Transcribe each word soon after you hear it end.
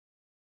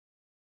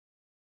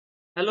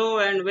Hello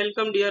and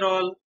welcome dear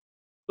all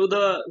to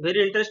the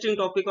very interesting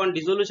topic on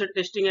dissolution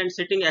testing and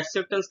setting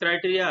acceptance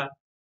criteria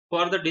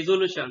for the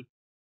dissolution.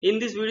 In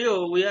this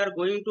video we are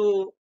going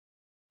to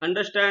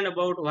understand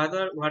about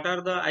what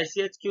are the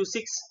ICH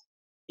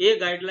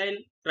Q6A guideline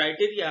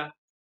criteria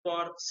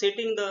for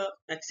setting the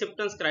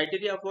acceptance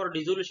criteria for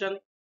dissolution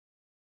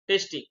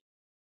testing.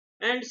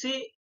 And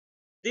see,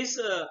 this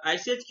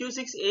ICH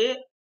Q6A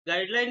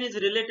guideline is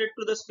related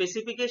to the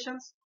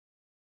specifications,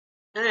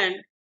 and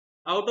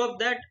out of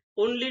that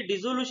only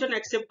dissolution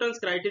acceptance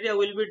criteria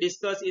will be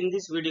discussed in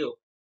this video.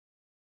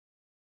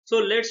 So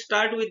let's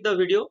start with the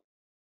video.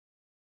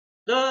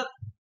 The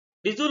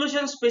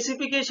dissolution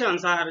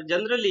specifications are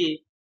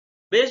generally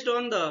based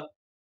on the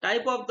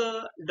type of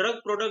the drug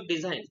product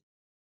design.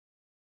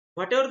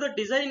 Whatever the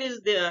design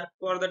is there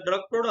for the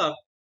drug product,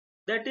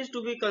 that is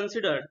to be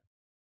considered.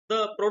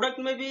 The product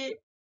may be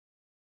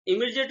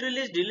immediate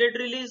release, delayed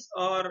release,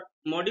 or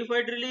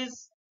modified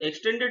release,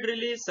 extended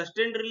release,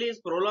 sustained release,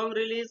 prolonged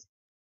release,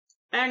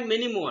 and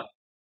many more.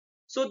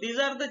 So these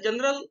are the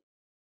general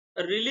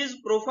release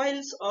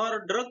profiles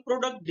or drug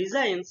product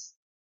designs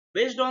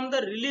based on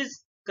the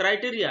release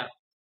criteria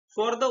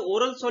for the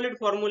oral solid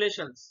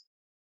formulations.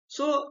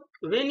 So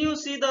when you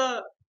see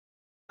the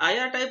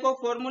IR type of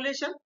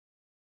formulation,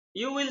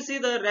 you will see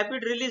the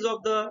rapid release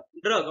of the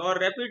drug or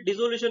rapid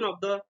dissolution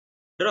of the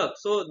drug.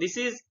 So this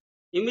is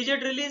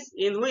immediate release,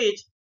 in which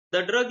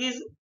the drug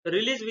is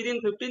released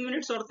within 15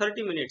 minutes or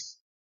 30 minutes.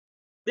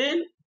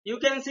 Then you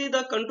can see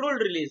the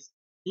controlled release.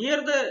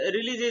 Here the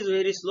release is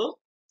very slow,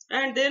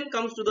 and then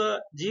comes to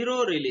the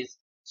zero release.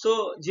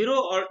 So zero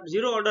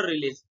order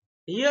release.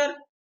 Here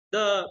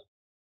the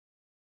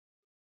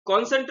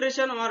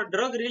concentration or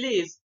drug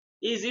release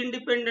is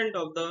independent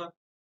of the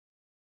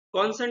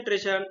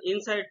concentration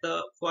inside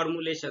the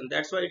formulation.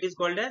 That's why it is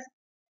called as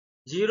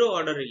zero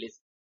order release.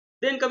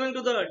 Then coming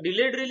to the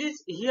delayed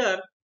release, here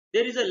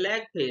there is a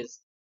lag phase,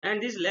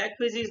 and this lag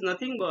phase is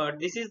nothing but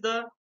this is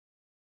the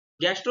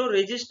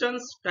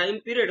gastro-resistance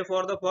time period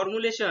for the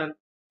formulation,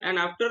 and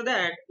after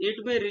that it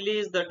may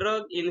release the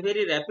drug in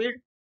very rapid,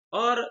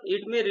 or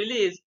it may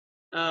release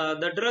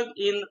the drug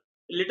in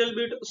little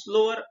bit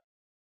slower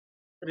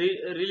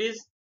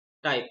release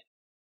type.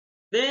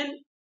 Then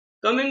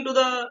coming to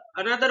the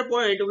another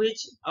point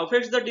which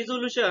affects the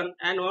dissolution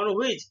and on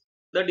which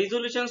the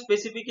dissolution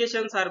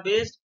specifications are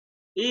based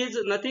is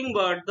nothing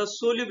but the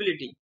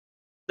solubility.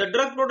 The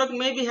drug product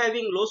may be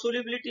having low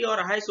solubility or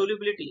high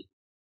solubility.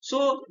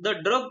 So the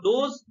drug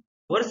dose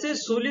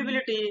versus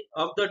solubility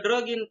of the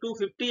drug in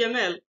 250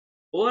 ml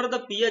over the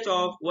pH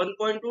of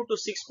 1.2 to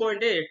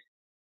 6.8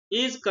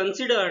 is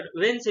considered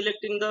when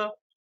selecting the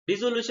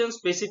dissolution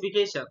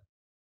specification.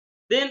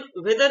 Then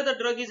whether the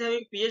drug is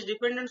having pH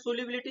dependent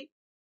solubility,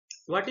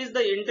 what is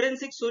the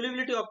intrinsic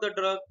solubility of the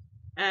drug,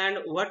 and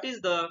what is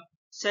the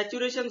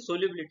saturation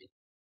solubility.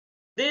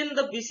 Then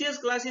the BCS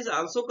class is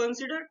also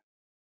considered.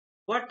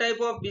 What type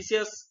of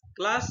BCS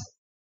class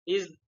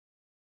is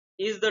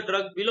the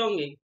drug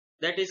belonging?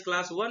 That is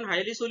class 1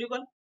 highly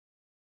soluble,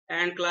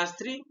 and class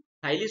 3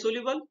 highly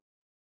soluble,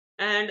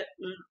 and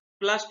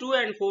class 2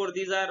 and 4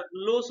 these are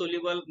low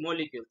soluble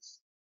molecules.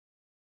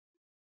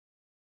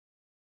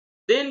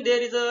 Then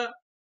there is a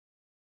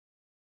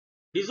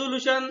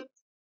dissolution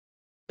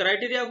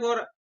criteria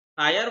for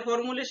IR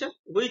formulation,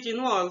 which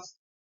involves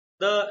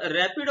the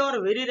rapid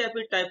or very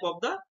rapid type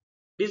of the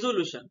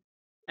dissolution.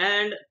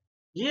 And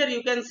here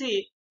you can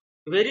see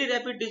very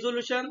rapid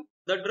dissolution,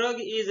 the drug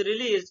is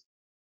released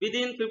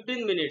within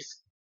 15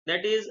 minutes.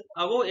 That is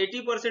above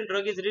 80%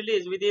 drug is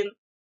released within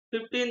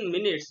 15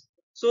 minutes.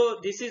 So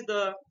this is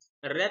the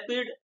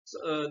rapid,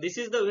 this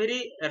is the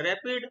very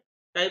rapid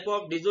type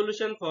of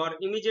dissolution for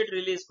immediate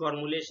release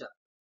formulation.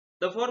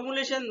 The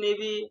formulation may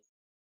be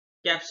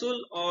capsule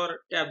or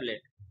tablet.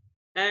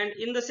 And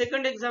in the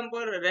second example,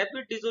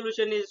 rapid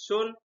dissolution is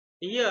shown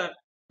here.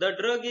 The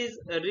drug is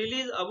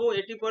released above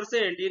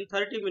 80% in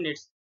 30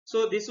 minutes.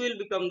 So this will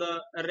become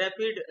the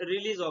rapid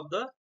release of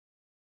the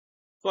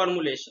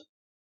formulation.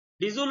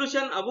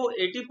 Dissolution above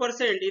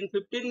 80% in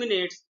 15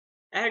 minutes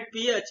at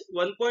pH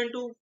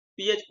 1.2,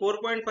 pH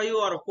 4.5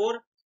 or 4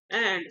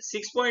 and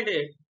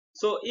 6.8.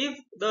 So if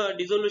the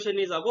dissolution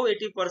is above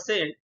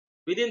 80%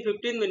 within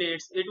 15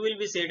 minutes, it will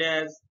be said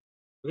as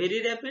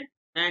very rapid,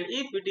 and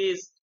if it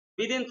is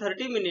within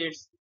 30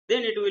 minutes,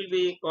 then it will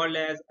be called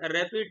as a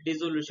rapid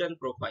dissolution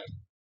profile.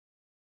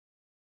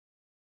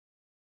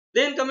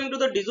 Then coming to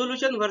the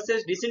dissolution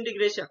versus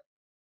disintegration.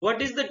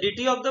 What is the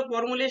DT of the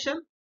formulation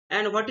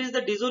and what is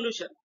the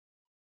dissolution?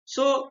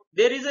 So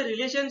there is a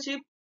relationship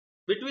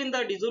between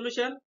the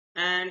dissolution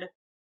and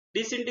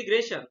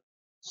disintegration.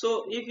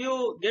 So if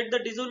you get the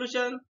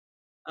dissolution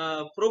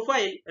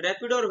profile,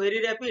 rapid or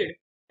very rapid,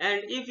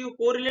 and if you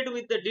correlate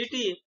with the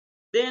DT,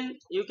 then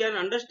you can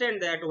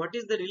understand that what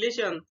is the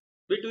relation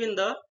between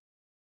the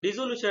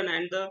dissolution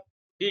and the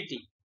DT.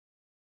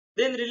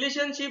 Then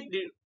relationship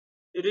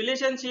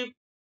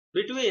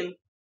between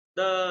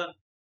the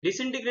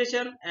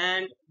disintegration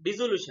and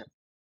dissolution.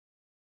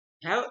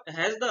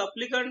 Has the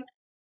applicant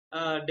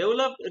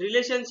developed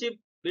relationship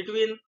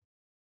between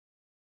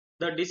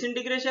the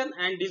disintegration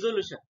and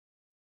dissolution.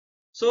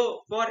 So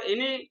for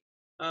any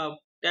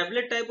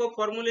tablet type of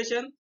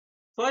formulation,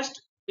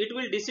 first it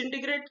will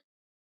disintegrate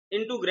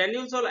into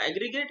granules or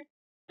aggregate,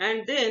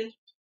 and then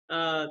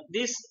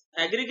these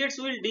aggregates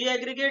will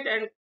deaggregate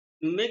and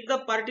make the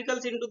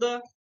particles into the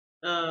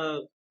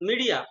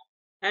media,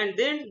 and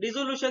then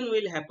dissolution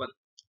will happen.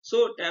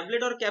 So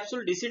tablet or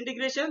capsule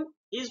disintegration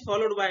is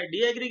followed by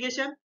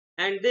deaggregation,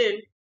 and then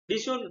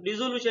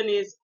dissolution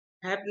is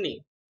happening.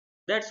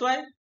 That's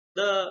why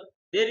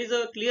there is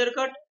a clear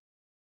cut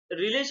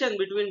relation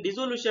between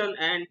dissolution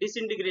and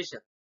disintegration.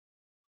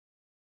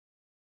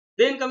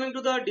 Then coming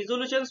to the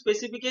dissolution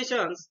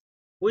specifications,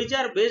 which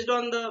are based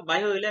on the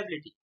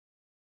bioavailability.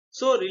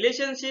 So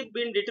relationship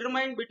being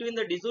determined between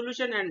the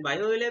dissolution and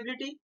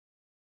bioavailability.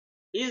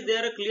 Is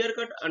there a clear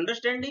cut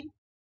understanding?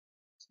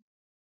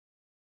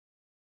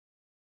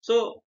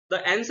 So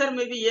the answer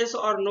may be yes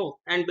or no,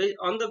 and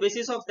on the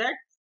basis of that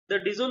the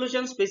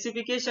dissolution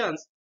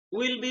specifications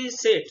will be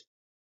set.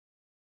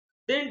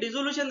 Then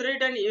dissolution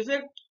rate and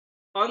effect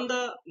on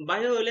the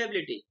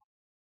bioavailability,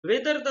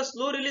 whether the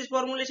slow release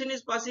formulation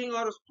is passing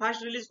or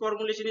fast release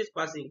formulation is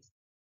passing,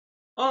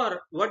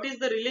 or what is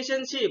the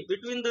relationship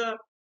between the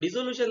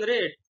dissolution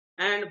rate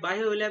and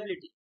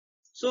bioavailability.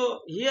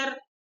 So here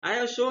I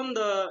have shown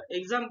the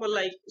example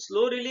like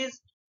slow release,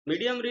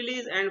 medium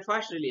release and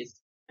fast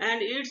release,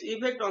 and its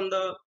effect on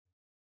the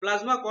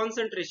plasma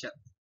concentration.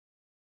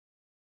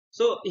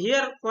 So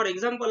here for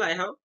example I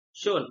have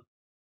shown.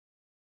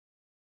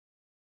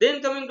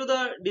 Then coming to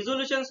the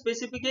dissolution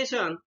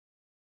specification,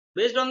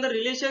 based on the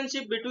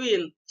relationship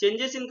between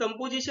changes in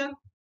composition,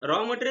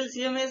 raw material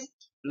CMAs,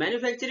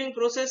 manufacturing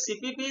process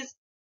CPPs,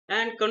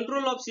 and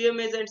control of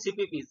CMAs and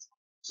CPPs.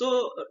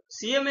 So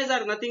CMAs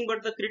are nothing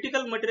but the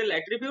critical material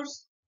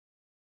attributes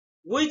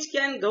which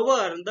can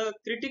govern the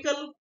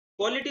critical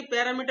quality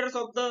parameters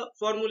of the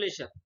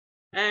formulation,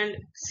 and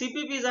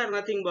CPPs are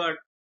nothing but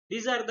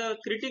these are the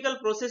critical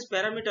process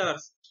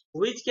parameters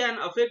which can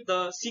affect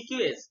the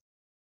CQAs,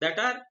 that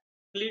are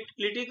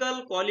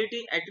critical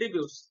quality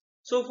attributes.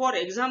 So for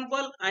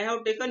example I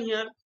have taken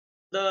here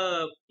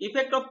the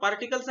effect of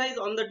particle size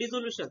on the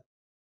dissolution.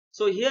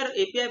 So here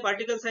API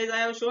particle size I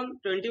have shown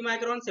 20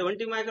 micron,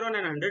 70 micron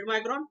and 100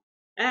 micron,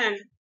 and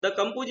the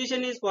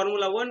composition is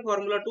formula 1,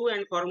 formula 2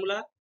 and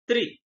formula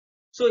 3.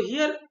 So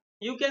here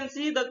you can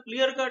see the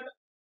clear cut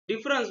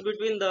difference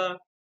between the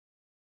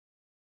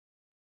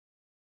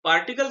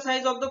particle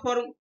size of the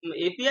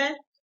API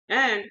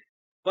and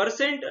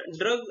percent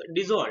drug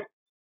dissolved.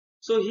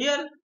 So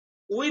here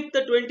with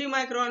the 20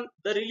 micron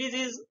the release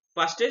is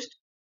fastest,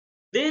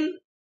 then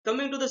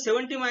coming to the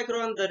 70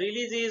 micron the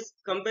release is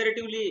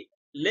comparatively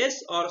less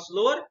or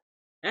slower,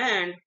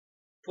 and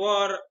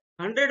for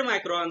 100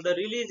 micron the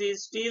release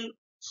is still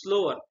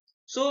slower.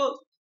 So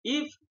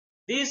if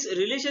this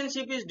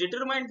relationship is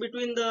determined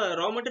between the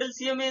raw material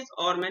CMAs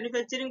or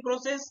manufacturing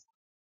process,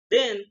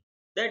 then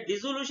that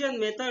dissolution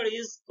method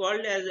is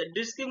called as a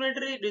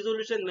discriminatory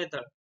dissolution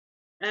method.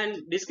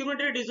 And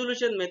discriminatory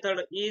dissolution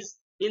method is,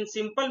 in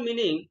simple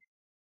meaning,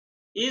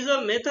 is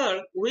a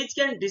method which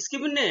can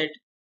discriminate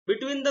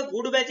between the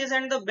good batches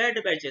and the bad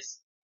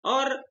batches,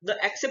 or the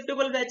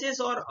acceptable batches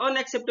or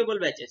unacceptable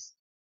batches.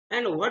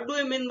 And what do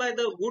I mean by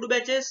the good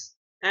batches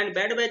and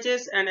bad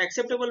batches and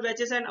acceptable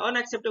batches and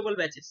unacceptable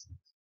batches?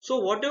 So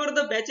whatever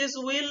the batches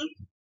will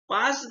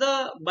pass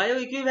the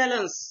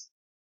bioequivalence,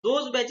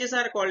 those batches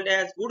are called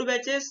as good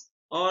batches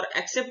or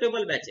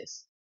acceptable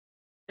batches.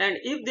 And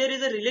if there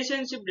is a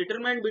relationship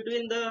determined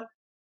between the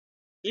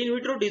in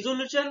vitro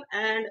dissolution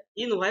and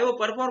in vivo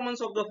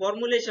performance of the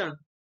formulation,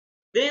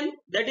 then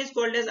that is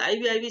called as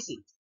IVIVC.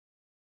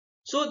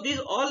 So these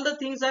all the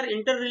things are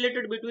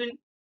interrelated between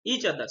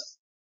each others.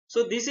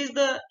 So this is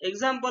the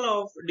example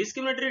of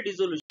discriminatory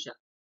dissolution.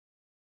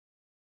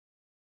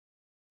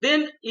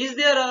 Then is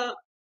there a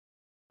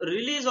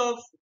release of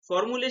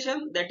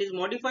formulation that is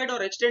modified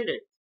or extended?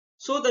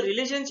 So the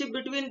relationship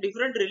between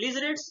different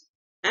release rates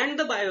and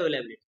the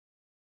bioavailability,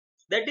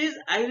 that is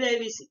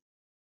IVIVC.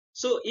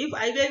 So if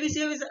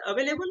IVIVC is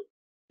available,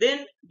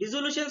 then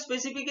dissolution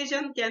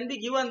specification can be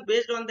given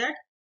based on that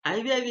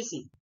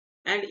IVIVC.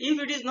 And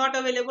if it is not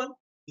available,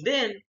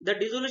 then the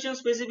dissolution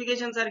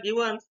specifications are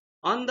given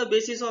on the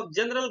basis of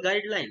general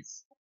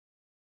guidelines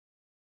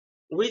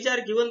which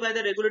are given by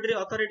the regulatory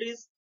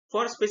authorities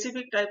for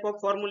specific type of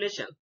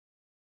formulation,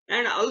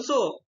 and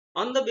also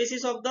on the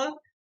basis of the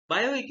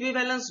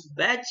bioequivalence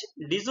batch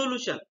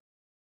dissolution.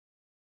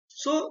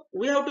 So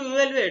we have to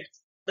evaluate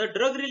the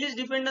drug release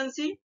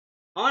dependency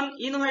on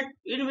in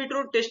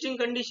vitro testing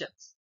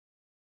conditions.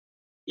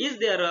 Is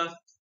there a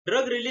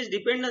drug release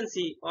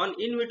dependency on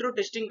in vitro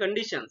testing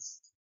conditions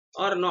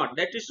or not?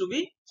 That is to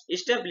be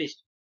established,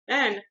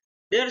 and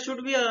there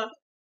should be a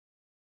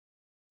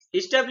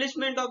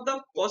establishment of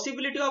the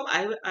possibility of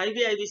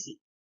IVIVC.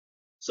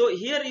 So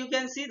here you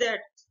can see that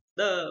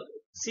the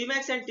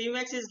Cmax and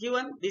Tmax is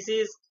given. This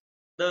is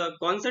the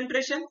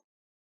concentration.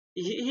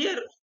 Here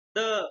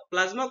the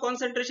plasma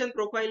concentration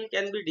profile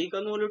can be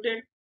deconvoluted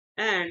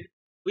and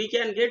we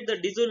can get the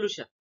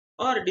dissolution,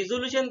 or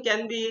dissolution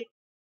can be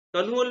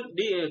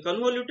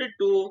convoluted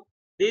to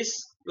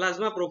this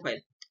plasma profile.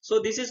 So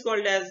this is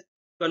called as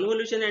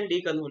convolution and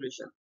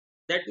deconvolution.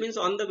 That means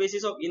on the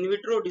basis of in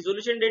vitro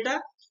dissolution data,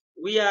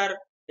 we are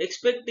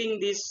expecting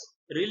this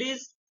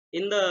release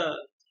in the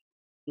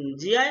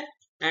GI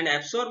and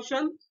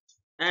absorption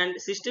and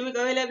systemic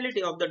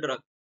availability of the drug,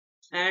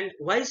 and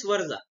vice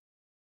versa.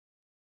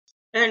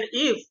 And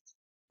if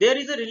there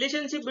is a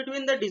relationship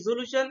between the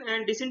dissolution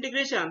and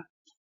disintegration,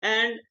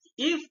 and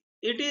if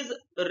it is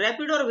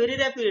rapid or very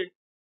rapid,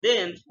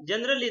 then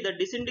generally the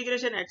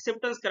disintegration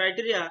acceptance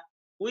criteria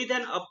with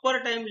an upper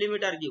time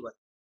limit are given.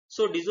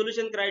 So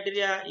dissolution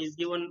criteria is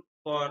given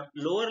for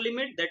lower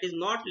limit, that is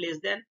not less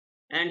than,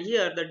 and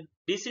here the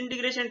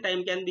disintegration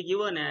time can be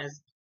given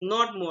as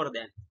not more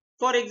than.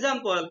 For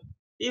example,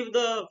 if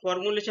the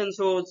formulation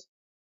shows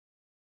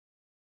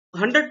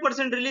 100%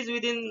 release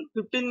within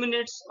 15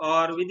 minutes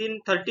or within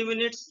 30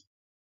 minutes,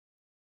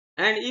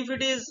 and if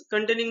it is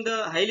containing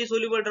the highly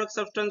soluble drug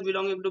substance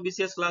belonging to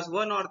BCS class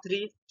 1 or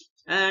 3,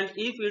 and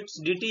if its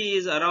DT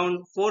is around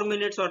 4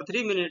 minutes or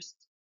 3 minutes,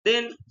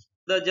 then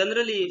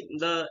generally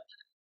the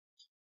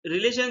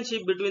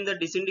relationship between the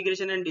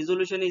disintegration and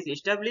dissolution is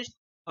established.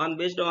 On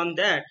based on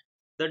that,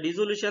 the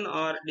dissolution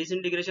or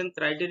disintegration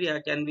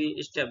criteria can be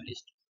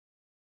established.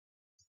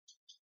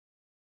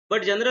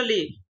 But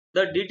generally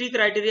the DT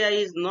criteria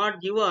is not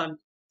given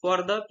for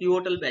the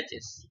pivotal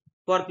batches.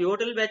 For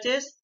pivotal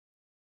batches,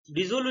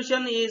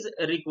 dissolution is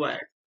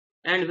required,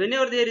 and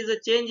whenever there is a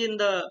change in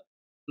the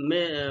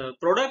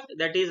product,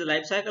 that is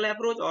life cycle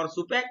approach or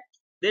SUPAC,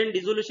 then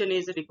dissolution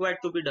is required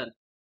to be done.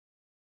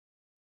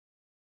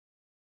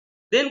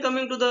 Then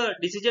coming to the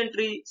decision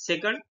tree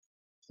second,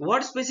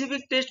 what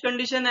specific test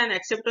condition and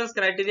acceptance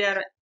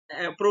criteria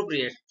are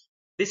appropriate?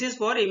 This is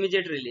for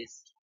immediate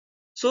release.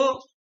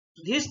 So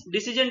this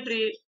decision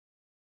tree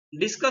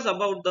discuss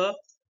about the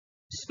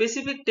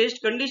specific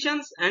test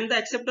conditions and the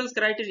acceptance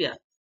criteria.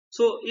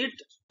 So it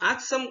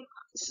asks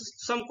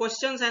some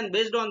questions, and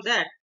based on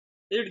that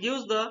it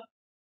gives the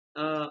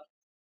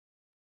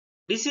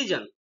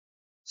decision.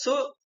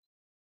 So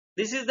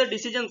this is the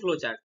decision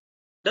flowchart.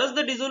 Does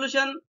the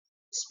dissolution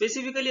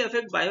specifically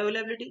affect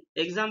bioavailability?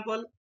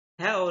 Example,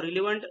 have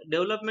relevant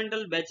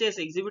developmental batches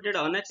exhibited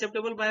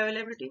unacceptable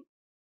bioavailability?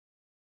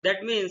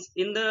 That means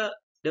in the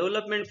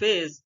development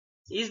phase,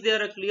 is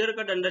there a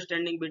clear-cut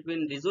understanding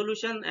between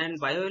dissolution and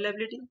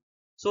bioavailability?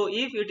 So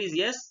if it is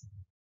yes,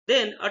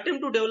 then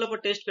attempt to develop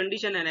a test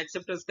condition and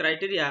acceptance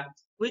criteria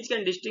which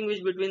can distinguish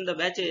between the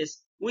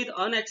batches with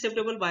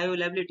unacceptable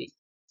bioavailability.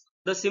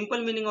 The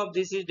simple meaning of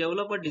this is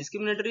develop a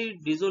discriminatory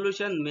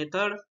dissolution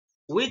method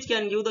which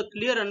can give the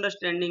clear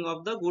understanding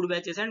of the good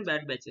batches and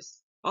bad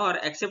batches, or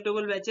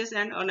acceptable batches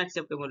and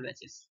unacceptable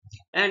batches.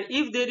 And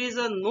if there is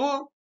a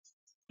no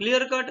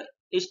clear-cut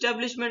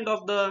establishment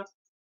of the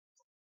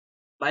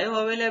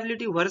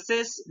bioavailability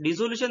versus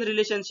dissolution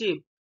relationship,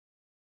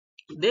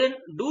 then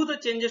do the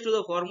changes to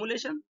the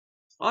formulation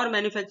or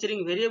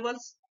manufacturing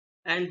variables,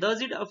 and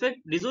does it affect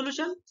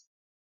dissolution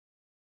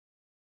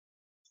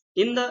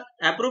in the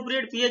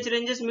appropriate pH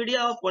ranges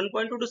media of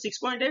 1.2 to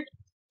 6.8?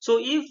 So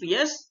if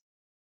yes,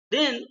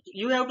 then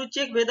you have to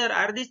check whether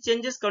are these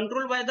changes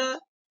controlled by the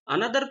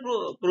another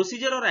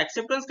procedure or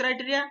acceptance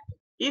criteria.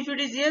 If it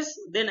is yes,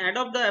 then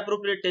adopt the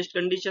appropriate test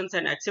conditions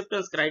and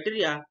acceptance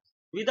criteria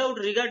without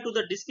regard to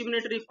the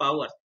discriminatory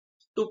power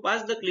to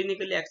pass the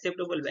clinically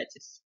acceptable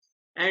batches.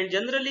 And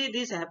generally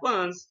this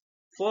happens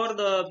for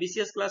the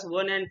BCS class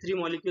 1 and 3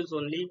 molecules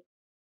only.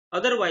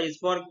 Otherwise,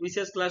 for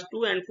BCS class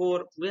 2 and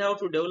 4, we have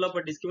to develop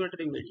a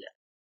discriminatory media.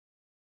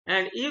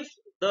 And if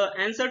the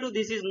answer to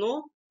this is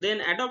no, then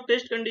adopt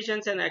test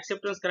conditions and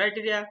acceptance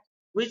criteria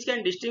which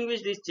can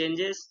distinguish these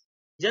changes.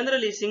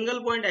 Generally,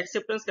 single point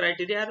acceptance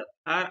criteria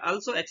are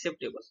also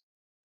acceptable.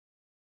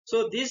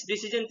 So this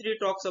decision tree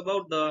talks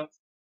about the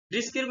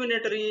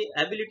discriminatory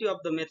ability of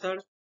the method,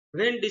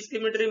 when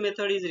discriminatory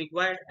method is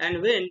required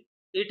and when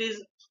it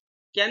is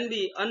can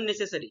be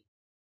unnecessary.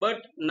 But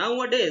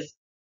nowadays,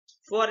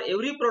 for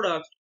every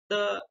product,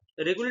 the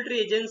regulatory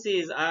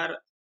agencies are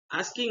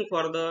asking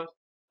for the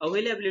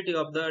availability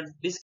of the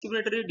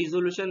discriminatory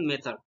dissolution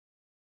method.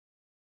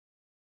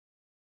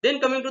 Then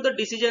coming to the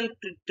decision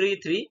tree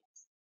 3,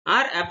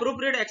 are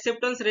appropriate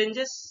acceptance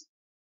ranges?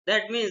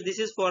 That means this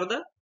is for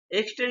the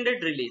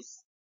extended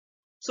release.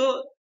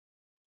 So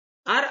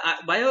are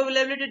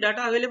bioavailability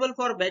data available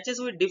for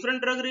batches with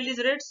different drug release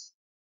rates?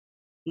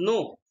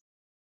 No.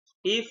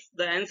 If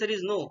the answer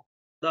is no,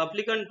 the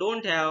applicant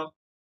don't have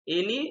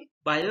any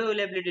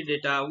bioavailability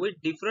data with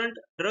different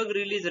drug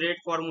release rate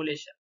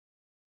formulation.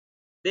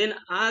 Then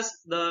ask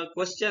the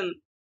question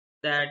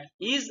that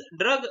is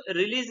drug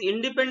release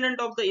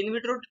independent of the in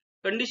vitro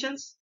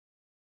conditions?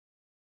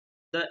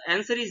 The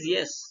answer is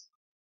yes.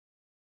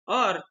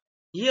 Or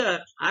here,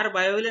 are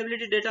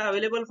bioavailability data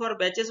available for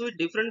batches with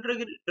different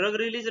drug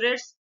release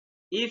rates?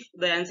 If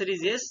the answer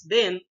is yes,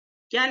 then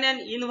can an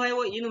in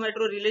vivo in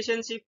vitro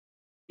relationship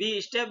be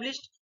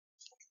established?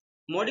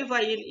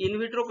 Modify in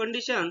vitro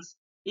conditions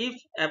if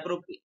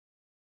appropriate.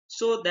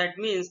 So that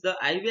means the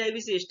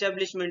IVIVC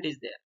establishment is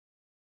there.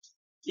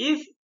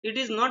 If it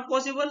is not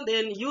possible,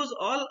 then use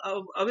all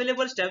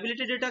available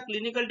stability data,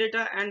 clinical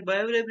data and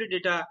bioavailability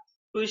data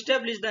to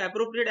establish the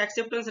appropriate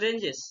acceptance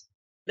ranges.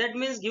 That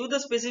means give the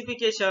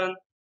specification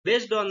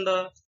based on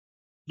the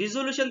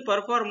dissolution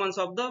performance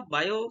of the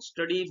bio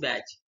study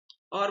batch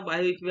or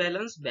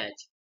bioequivalence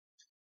batch.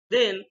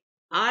 Then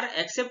are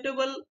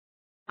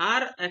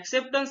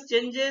acceptance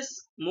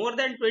changes more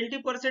than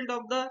 20%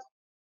 of the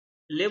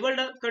labeled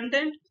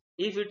content?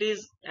 If it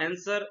is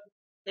answer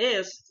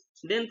yes,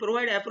 then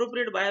provide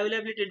appropriate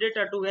bioavailability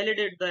data to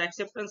validate the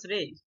acceptance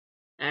range.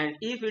 And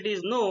if it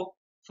is no,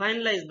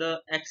 finalize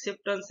the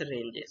acceptance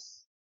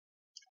ranges.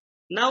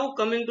 Now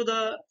coming to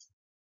the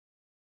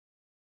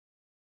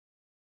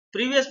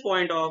previous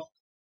point of,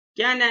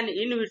 can an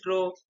in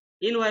vitro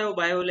in vivo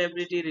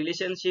bioavailability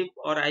relationship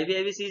or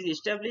IVIVC is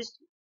established?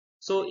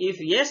 So if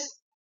yes,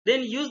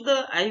 then use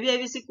the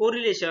IVIVC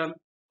correlation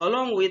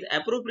along with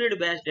appropriate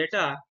batch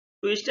data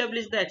to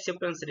establish the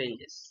acceptance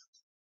ranges.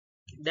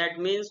 That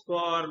means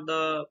for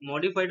the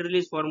modified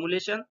release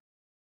formulation,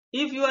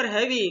 if you are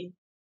having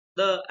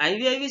the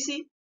IVIVC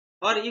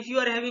or if you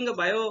are having a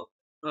bio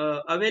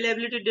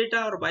availability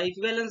data or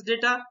bioequivalence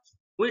data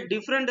with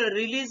different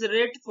release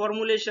rate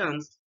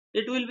formulations,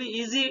 it will be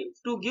easy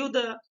to give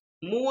the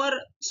more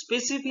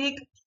specific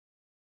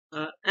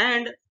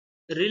and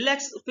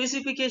relaxed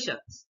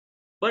specifications.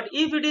 But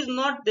if it is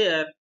not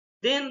there,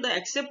 then the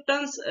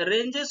acceptance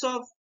ranges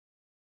of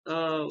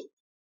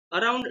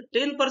around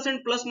 10%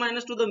 plus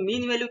minus to the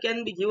mean value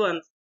can be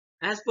given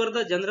as per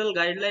the general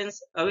guidelines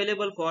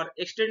available for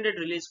extended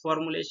release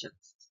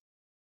formulations.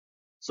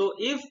 So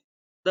if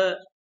the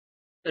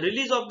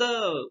release of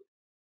the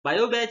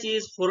bio batch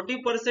is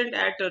 40%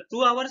 at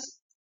 2 hours,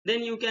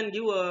 then you can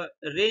give a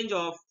range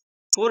of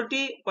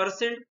 40%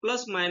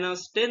 plus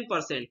minus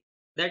 10%.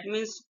 That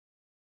means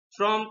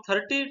from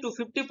 30 to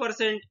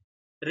 50%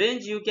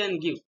 range you can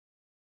give.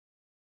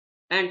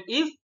 And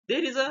if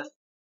there is a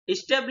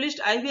established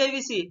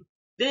IVIVC,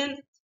 then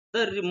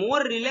the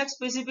more relaxed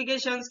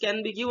specifications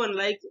can be given,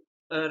 like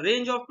a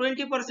range of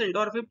 20%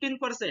 or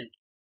 15%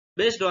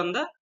 based on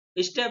the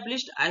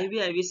established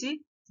IVIVC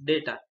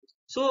data.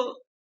 So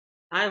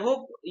I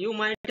hope you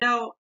might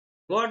have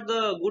got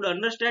the good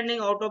understanding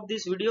out of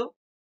this video,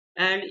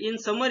 and in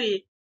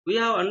summary we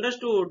have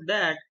understood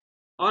that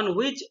on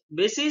which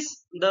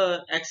basis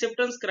the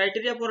acceptance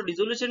criteria for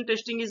dissolution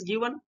testing is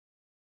given.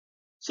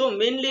 So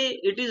mainly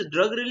it is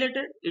drug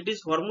related, it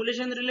is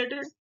formulation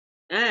related,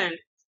 and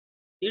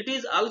it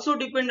is also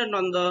dependent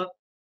on the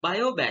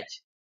bio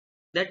batch,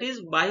 that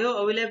is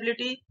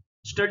bioavailability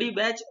study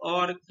batch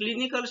or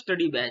clinical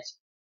study batch.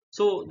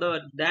 So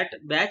that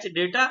batch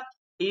data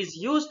is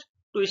used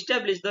to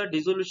establish the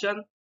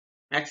dissolution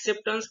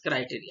acceptance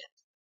criteria.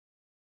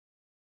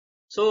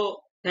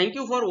 So thank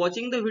you for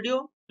watching the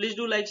video. Please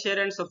do like,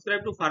 share and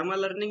subscribe to Pharma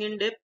Learning in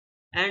Depth,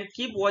 and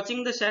keep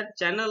watching the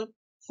channel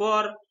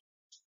for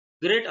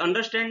great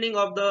understanding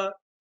of the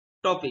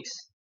topics.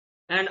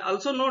 And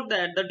also note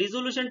that the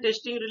dissolution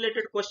testing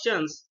related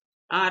questions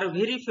are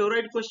very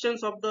favorite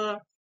questions of the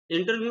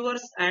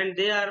interviewers, and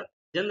they are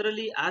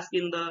generally asked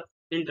in the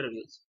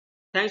interviews.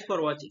 Thanks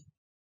for watching.